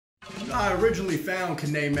I originally found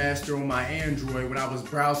ABaileymind on my Android when I was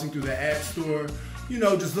browsing through the App Store,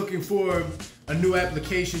 just looking for a new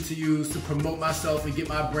application to use to promote myself and get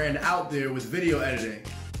my brand out there with video editing.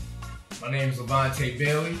 My name is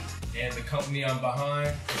Bailey, and the company I'm behind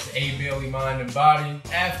is ABaileymind and Body.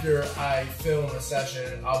 After I film a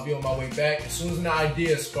session, I'll be on my way back. As soon as an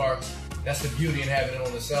idea sparks, that's the beauty in having it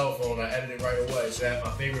on the cell phone. I edit it right away, so that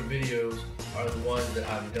my favorite videos are the ones that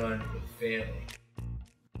I've done with family.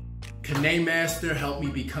 ABaileymind helped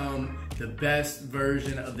me become the best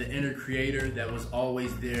version of the inner creator that was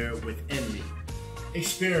always there within me.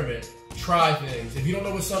 Experiment, try things. If you don't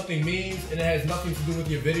know what something means and it has nothing to do with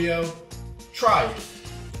your video, try it.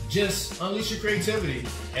 Just unleash your creativity.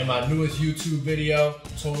 And my newest YouTube video,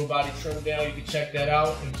 Total Body Trim Down, you can check that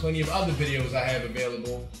out, and plenty of other videos I have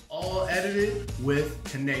available. All edited with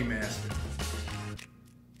ABaileymind.